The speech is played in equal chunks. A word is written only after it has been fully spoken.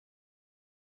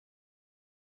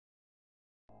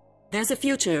There's a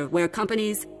future where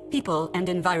companies, people, and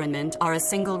environment are a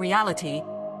single reality,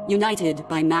 united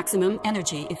by maximum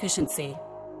energy efficiency.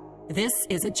 This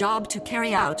is a job to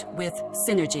carry out with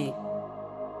synergy.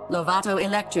 LOVATO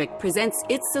Electric presents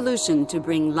its solution to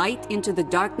bring light into the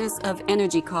darkness of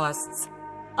energy costs,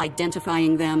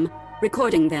 identifying them,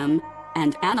 recording them,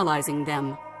 and analyzing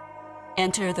them.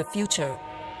 Enter the future,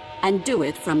 and do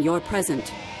it from your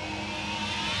present.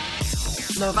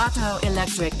 LOVATO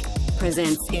Electric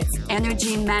presents its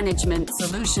energy management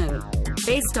solution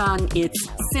based on its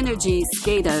Synergy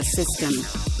SCADA system.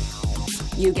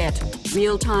 You get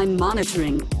real-time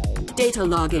monitoring, data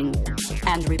logging,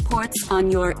 and reports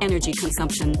on your energy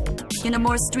consumption in a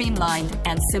more streamlined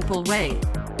and simple way,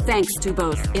 thanks to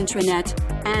both intranet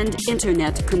and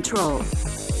internet control.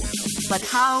 But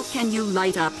how can you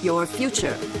light up your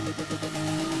future?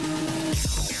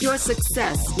 Your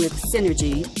success with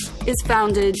Synergy is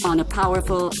founded on a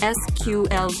powerful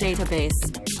SQL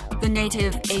database, the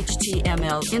native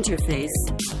HTML interface,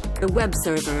 the web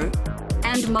server,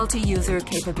 and multi-user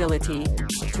capability,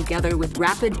 together with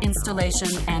rapid installation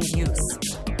and use.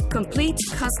 Complete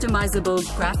customizable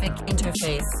graphic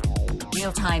interface,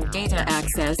 real-time data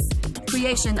access,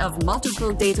 creation of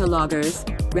multiple data loggers,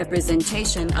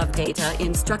 representation of data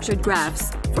in structured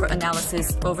graphs for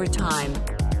analysis over time,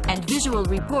 and visual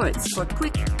reports for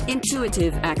quick,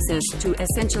 intuitive access to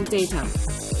essential data.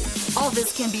 All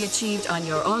this can be achieved on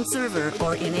your own server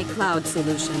or in a cloud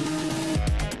solution.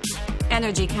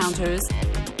 Energy counters,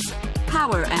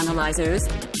 power analyzers,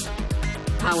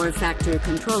 power factor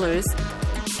controllers,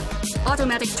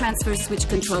 automatic transfer switch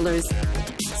controllers,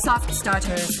 soft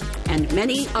starters, and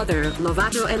many other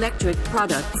LOVATO Electric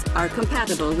products are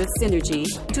compatible with Synergy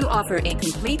to offer a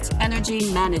complete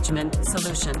energy management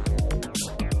solution.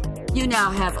 You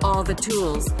now have all the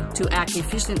tools to act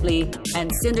efficiently and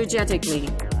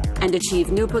synergetically and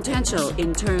achieve new potential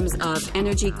in terms of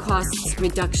energy costs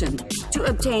reduction to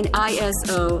obtain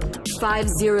ISO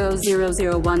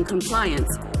 50001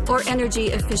 compliance or energy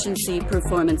efficiency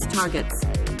performance targets.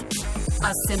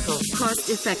 A simple,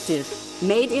 cost-effective,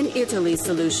 made-in-Italy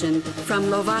solution from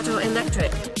LOVATO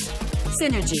Electric.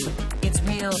 Synergy, it's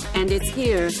real and it's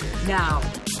here now.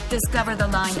 Discover the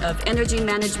line of energy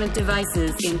management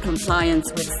devices in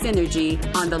compliance with Synergy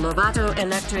on the LOVATO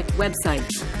Electric website.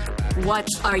 What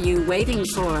are you waiting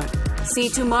for? See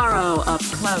tomorrow up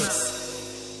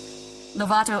close.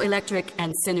 LOVATO Electric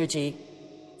and Synergy.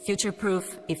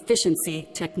 Future-proof efficiency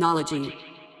technology.